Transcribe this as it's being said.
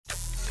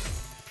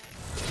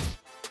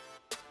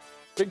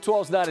Big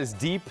 12's not as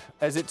deep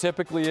as it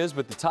typically is,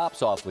 but the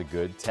top's awfully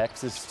good.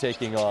 Texas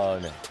taking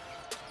on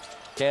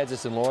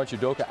Kansas and Lawrence.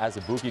 Udoka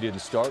Azubuike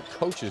didn't start.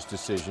 Coach's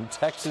decision.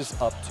 Texas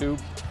up 2.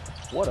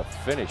 What a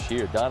finish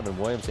here. Donovan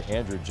Williams to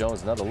Andrew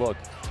Jones. Another look.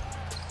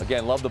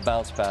 Again, love the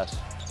bounce pass.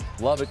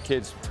 Love it,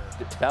 kids.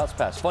 Bounce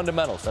pass.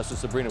 Fundamentals. That's what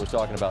Sabrina was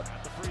talking about.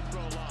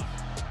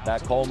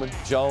 Matt Coleman,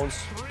 Jones,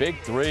 big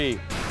three.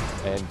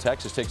 And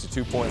Texas takes a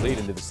 2-point lead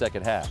into the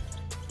second half.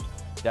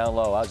 Down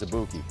low,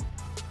 Azubuike.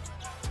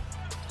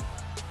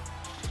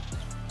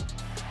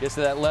 Gets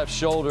to that left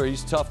shoulder.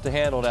 He's tough to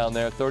handle down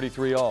there.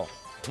 33-all.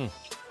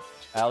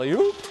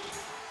 Alley-oop.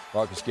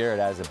 Marcus Garrett,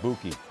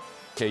 Azubuike.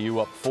 KU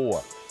up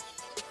 4.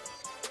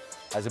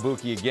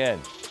 Azubuike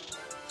again.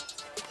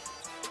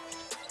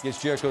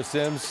 Gets Jericho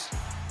Sims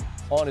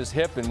on his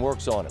hip and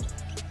works on him.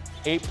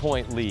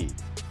 8-point lead.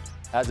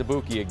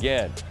 Azubuike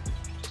again.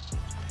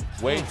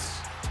 Waits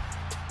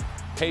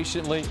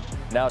patiently.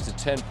 Now it's a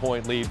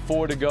 10-point lead.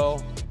 4 to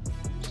go.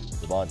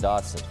 Devon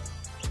Dotson.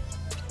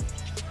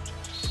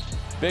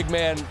 Big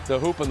man, the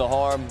hoop and the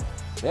harm.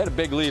 They had a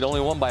big lead,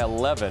 only won by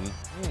 11,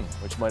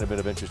 which might have been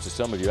of interest to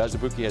some of you.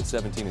 Azubuike had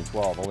 17 and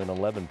 12, only an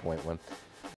 11-point win.